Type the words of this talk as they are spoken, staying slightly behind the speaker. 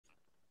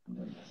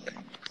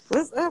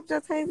What's up,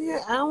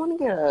 Jatavia? I don't want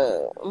to get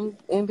up. I'm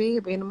in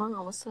bed being a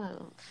mom. What's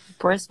up?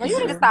 Well, you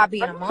need to stop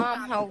being a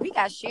mom, ho. We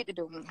got shit to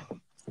do.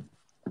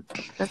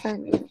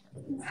 Jatavia.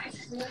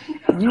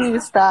 You need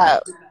to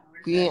stop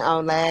being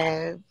on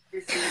live.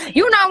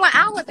 You know what?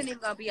 I wasn't even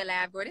gonna be a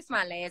live, girl. This is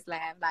my last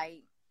live.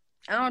 Like,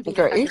 I don't do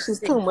Girl, this. it's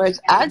just too much.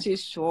 I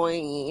just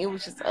joined. It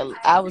was just,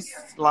 I was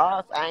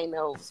lost. I didn't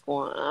know what was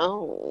going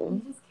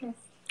on.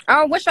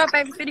 Oh, what's your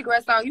favorite city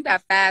girl song? You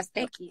got 5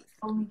 stickies.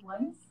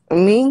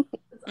 Me?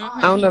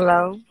 On the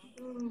low.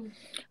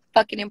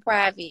 Fucking in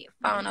private,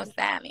 phone on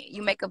silent.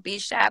 You make a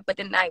bitch shot, but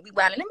the night we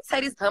wildin'. Let me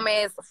take this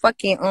dumbass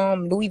fucking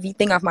Louis V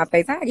thing off my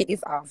face. How I get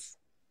this off?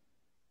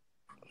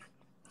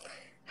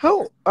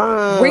 Who?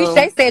 Reach,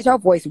 they said your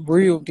voice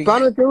real deep.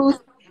 Gonna do.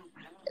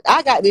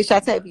 I got this,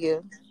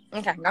 Jatavia.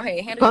 Okay, go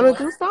ahead. Handle Gonna yours.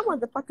 do some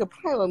motherfucking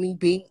play with me,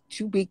 bitch.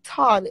 You big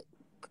tall.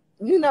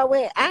 You know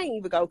what? I ain't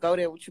even gonna go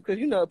there with you because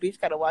you know a bitch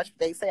gotta watch what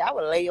they say. I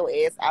would lay your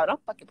ass out.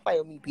 Don't fucking play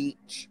with me,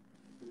 bitch.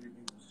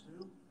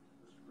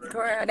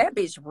 Girl, that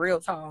bitch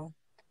real tall.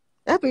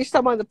 That bitch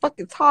so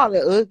motherfucking tall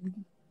and ugly.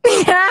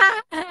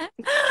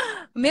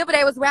 Remember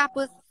they was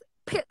rappers?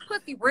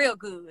 Pussy real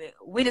good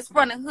when it's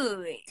from the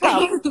hood.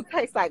 Pussy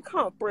tastes like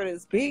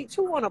comforters, bitch.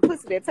 Who want a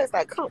pussy that tastes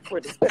like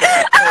comforters? Reach,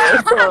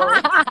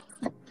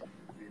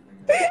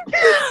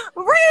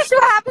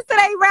 what happened to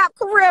their rap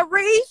career,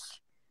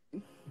 Reach?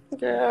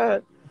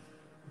 God.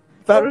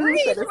 So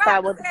Reach, you said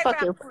stop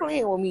motherfucking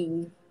playing with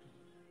me.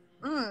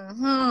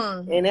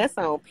 Mm-hmm. And that's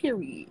on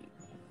period.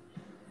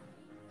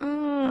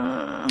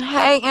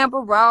 Hey, Amber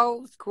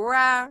Rose,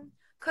 girl.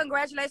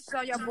 Congratulations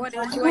on your boy.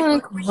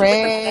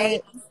 Congrats.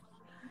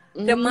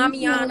 The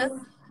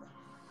Mamiana.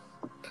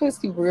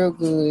 Pussy real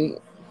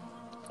good.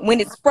 When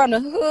it's from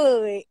the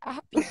hood, I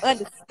hope you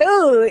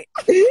understood.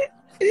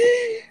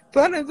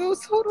 Brother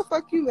Goose, who the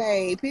fuck you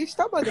made? Bitch,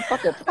 that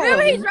motherfucker play.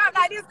 Remember he dropped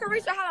like this,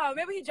 Carisha? Hold on.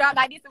 Remember he dropped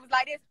like this? It was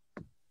like this.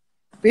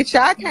 Bitch,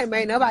 y'all can't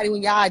make nobody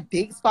when y'all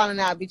dicks falling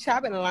out. Bitch, y'all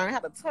better learn how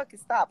to tuck and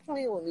stop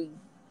playing with me.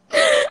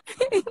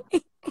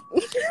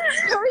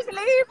 Carisha,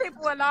 leave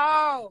people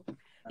alone.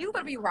 You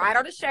gonna be right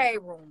on the shade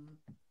room.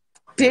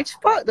 Bitch,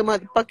 fuck the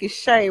motherfucking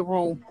shade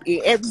room.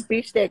 And every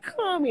bitch that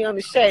come here on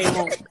the shade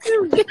room.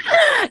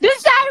 The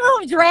shade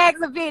room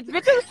drags a bitch.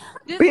 Bitch,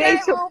 the shade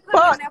room put me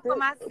on there for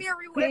my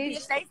cereal.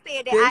 Bitch, they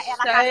said that I act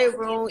like I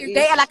do.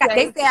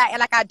 They say I act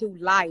like I do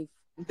life.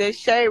 The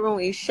shade room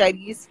is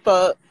shady as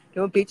fuck.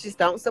 Them bitches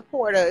don't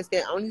support us.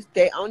 They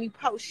only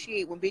post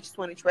shit when bitches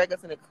want to drag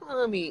us in the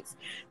comments.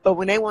 But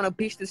when they want a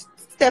bitch to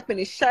step in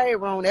the shade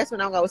room, that's when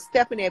I'm gonna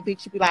step in that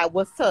bitch and be like,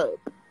 "What's up?"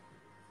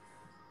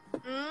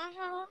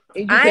 Mm-hmm.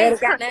 And I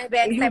ain't got nothing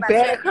bad to say about the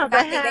shade room.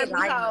 Behind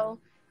me, ho.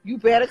 You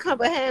better come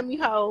behind me,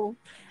 ho.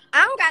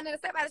 I don't got nothing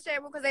to say about the shade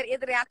room because at the end of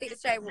the day, I think the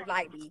shade room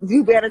like me.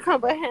 You better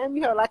come behind me,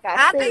 ho. Like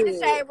I said. think the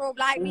shade room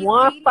like me.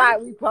 One fight,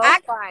 we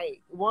both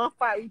fight. One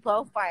fight, we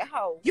both fight,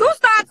 ho. You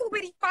start too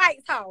many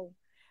fights, ho.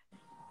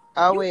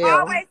 Oh, you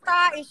well. always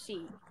starting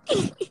shit.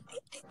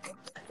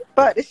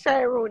 But the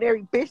shade room,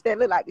 every bitch that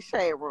look like the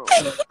shade room.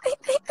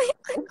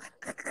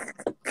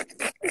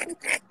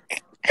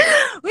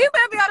 We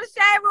better be on the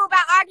shade room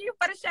about arguing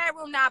for the shade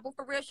room now, but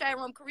for real shade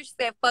room, Carisha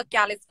said, "Fuck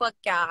y'all, let's fuck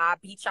y'all. I'll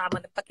beat y'all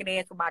motherfucking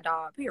ass with my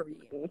dog." Period.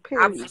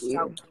 I'm just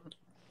joking.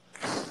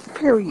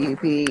 Period,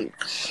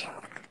 bitch.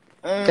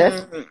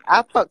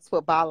 I fucks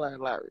with Baller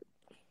Alert.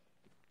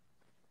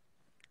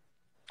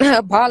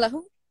 Baller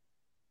who?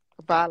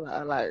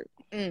 Baller Alert.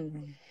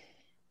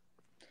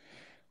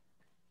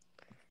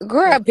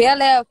 Girl,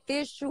 Bel Air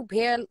official,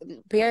 Bear.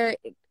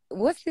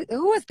 Who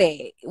is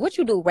that? What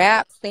you do?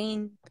 Rap,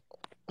 sing,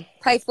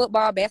 play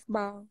football,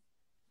 basketball?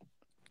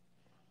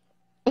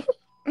 How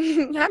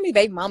many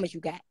baby mamas you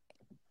got?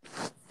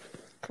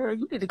 Girl,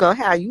 you need to go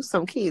have you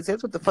some kids.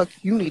 That's what the fuck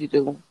you need to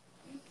do.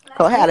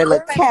 Go have a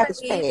little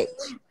cabbage patch.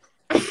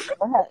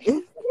 I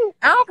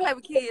don't play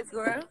with kids,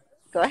 girl.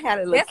 Go have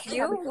a little That's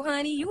you,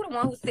 honey. You the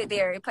one who sit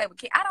there and play with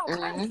kids. I don't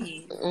play with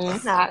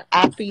kids.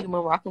 I feed them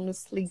and rock them to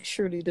sleep.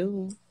 Surely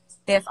do.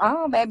 That's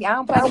all, baby. I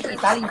don't play with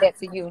kids. I leave that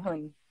to you,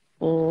 honey.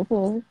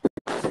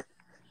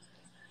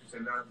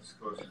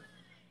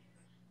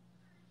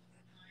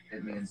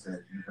 It means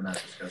that you cannot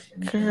discuss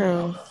anything.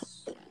 Girl.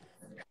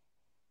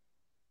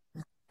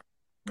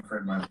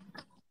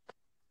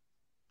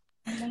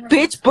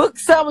 Bitch, book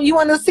summer. You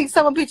want to see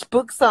summer? Bitch,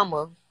 book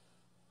summer.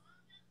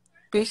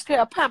 Bitch,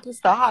 tell Pampers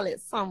to holler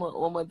at summer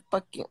or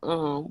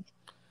motherfucking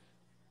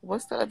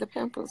what's the other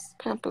Pampers?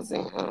 Pampers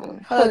and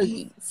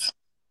Huggies.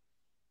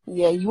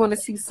 Yeah, you want to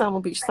see summer?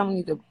 Bitch, summer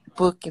need to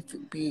book it,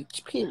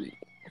 bitch. Period.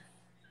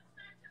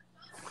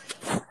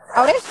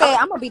 Oh, they said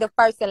I'm gonna be the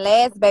first and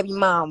last baby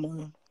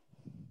mama.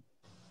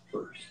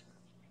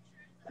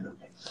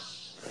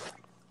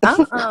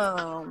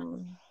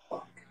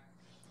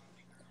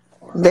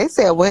 They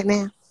said what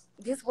now?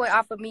 This boy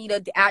offered me to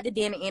out the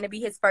dinner and to be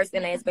his first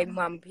and last baby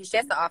mama. Bitch,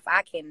 that's the offer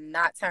I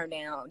cannot turn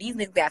down. These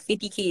niggas got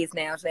 50 kids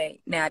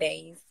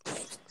nowadays.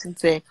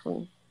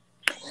 Exactly.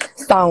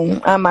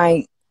 So I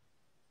might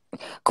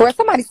Girl,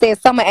 somebody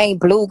said summer ain't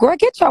blue. Girl,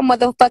 get your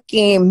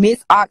motherfucking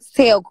Miss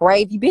Oxtail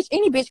Gravy. Bitch,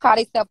 any bitch call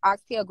themselves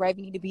Oxtail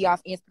Gravy need to be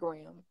off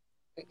Instagram.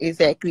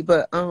 Exactly,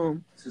 but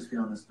Let's just be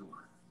on this door.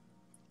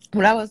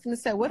 what I was gonna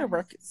say, what a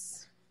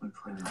records,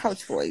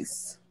 Coach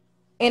Voice.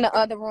 In the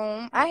other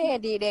room, I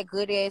had did that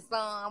good ass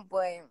song,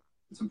 but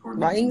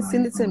why you ain't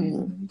send it to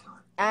me?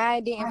 I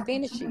didn't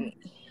finish it.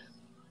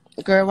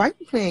 Girl, why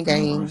you playing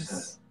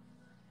games?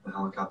 The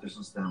helicopters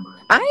will stand by.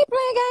 I ain't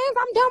playing games.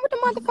 I'm done with the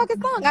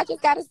motherfucking song. I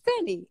just gotta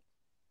send it.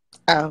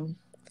 Oh.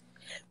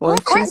 Well, Well,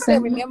 I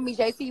said, remember me,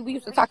 JC? We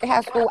used to talk in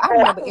high school. I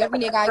remember every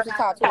nigga I used to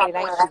talk to, and it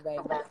ain't you,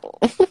 baby.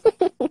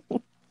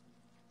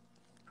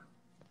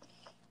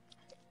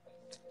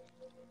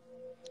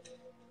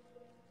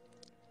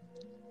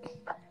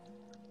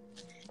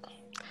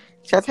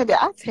 Should I tell you?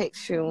 I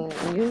text you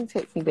and you didn't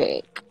text me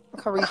back.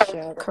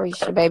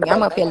 Carisha, baby.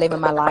 I'm up here living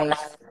my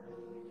life.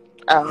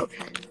 Oh,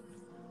 okay.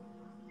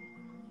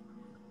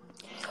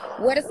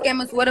 Where the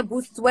scammers, where the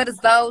boosters, where the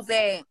those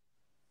at?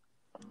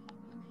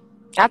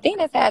 I think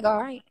that's how I go,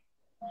 right?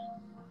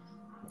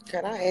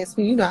 God, I asked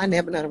me. You know, I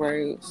never know the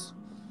words.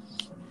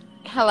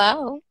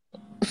 Hello.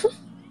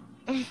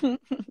 Girl,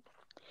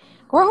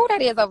 who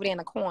that is over there in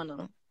the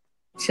corner?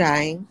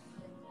 Shine.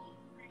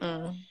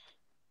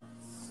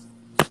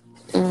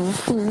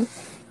 Mm-hmm.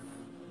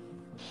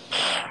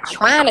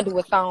 Trying to do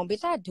a song,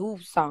 bitch. I do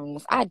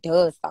songs. I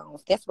does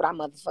songs. That's what I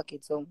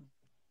motherfucking do.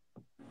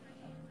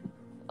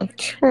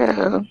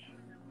 True.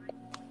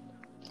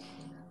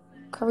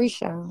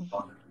 Carisha.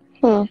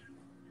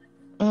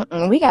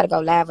 We gotta go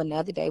live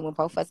another day when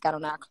both of us got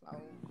on our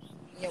clothes.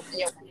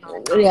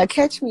 Yeah,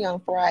 catch me on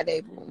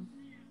Friday, boo.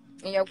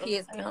 And your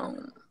kids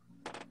gone.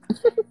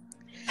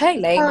 Hey,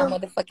 lay my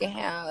motherfucking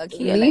hair.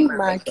 Me,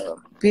 my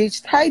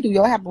bitch, how you do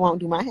your hair, but won't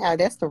do my hair.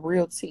 That's the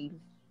real tea.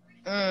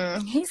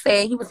 He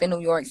said he was in New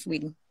York,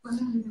 sweetie.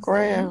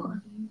 Girl.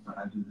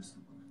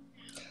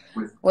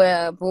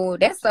 Well, boo,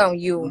 that's on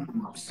you.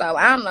 So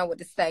I don't know what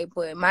to say,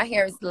 but my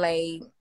hair is laid.